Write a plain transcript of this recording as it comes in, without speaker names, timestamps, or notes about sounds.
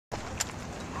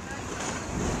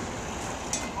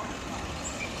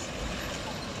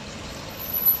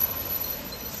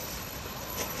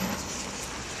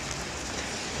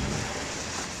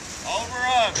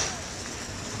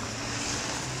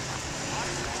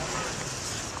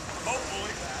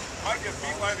get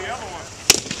beat by the other one.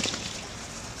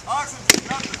 Oxygen,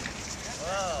 nothing.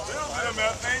 A little bit of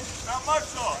methane, not much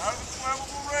though, out of the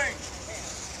flammable range.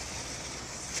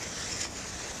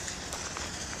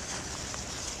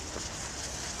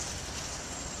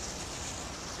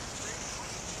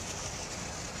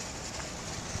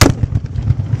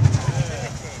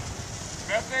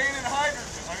 Methane and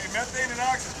hydrogen, methane and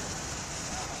oxygen.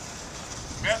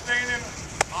 Methane and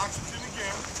oxygen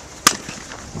again.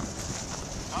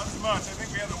 Not as much, I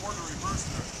think we had the order reversed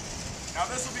there. Now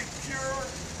this will be pure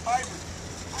hydrogen.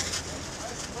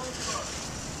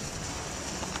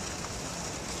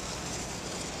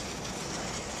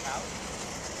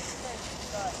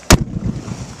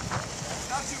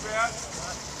 Not too bad.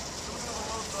 Still a bit of a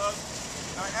low buzz.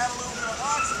 Now I add a little bit of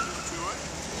oxygen to it.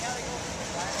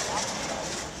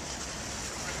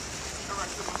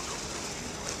 Correct the window.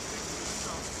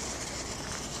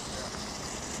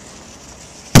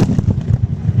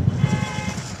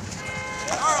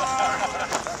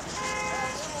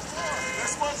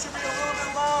 This one should be a little bit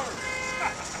louder.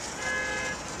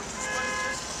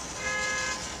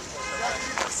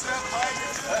 70%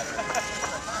 hydrogen.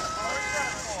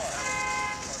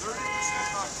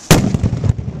 30% oxygen.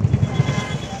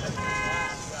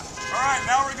 Alright,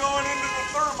 now we're going into the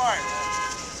thermite.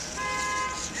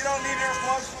 You don't need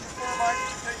earplugs for the thermite. You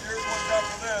can take your earplugs out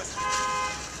for this.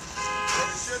 But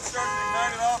it should start to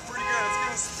ignite it off pretty good. It's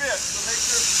going to spit, so make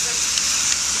sure it spits.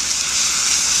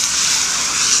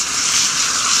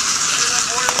 Look at that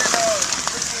boiling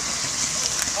friction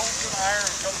molten iron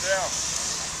come down.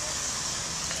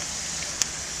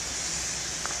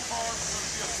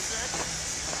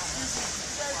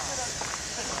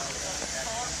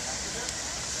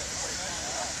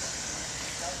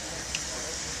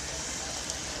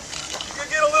 You can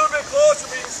get a little bit closer,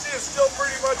 but you can see it's still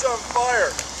pretty much on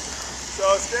fire.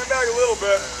 So stand back a little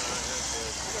bit.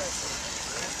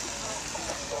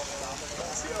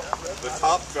 The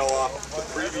top fell off the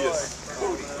previous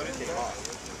coating when it came off.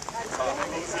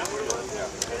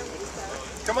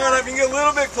 Come on up, you can get a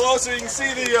little bit closer. You can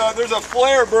see there's a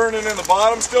flare burning in the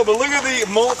bottom still, but look at the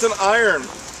molten iron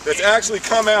that's actually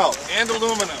come out. And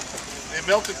aluminum. They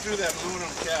melted through that aluminum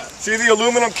cap. See the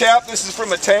aluminum cap? This is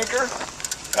from a tanker.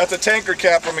 That's a tanker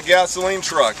cap from a gasoline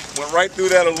truck. Went right through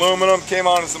that aluminum, came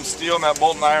onto some steel, and that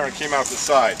molten iron came out the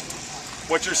side.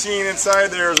 What you're seeing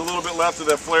inside there is a little bit left of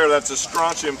that flare. That's a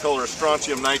strontium pillar,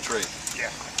 strontium nitrate. Yeah.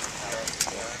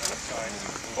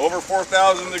 Over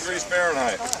 4,000 degrees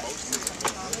Fahrenheit.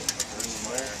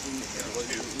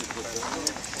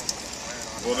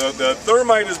 Well, the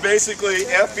thermite is basically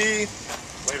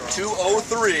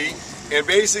Fe2O3, and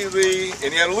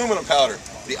you had aluminum powder.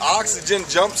 The oxygen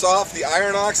jumps off the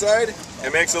iron oxide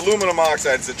and makes aluminum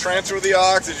oxide. It's the transfer of the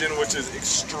oxygen, which is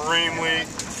extremely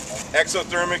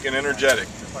exothermic and energetic.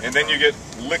 And then you get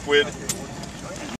liquid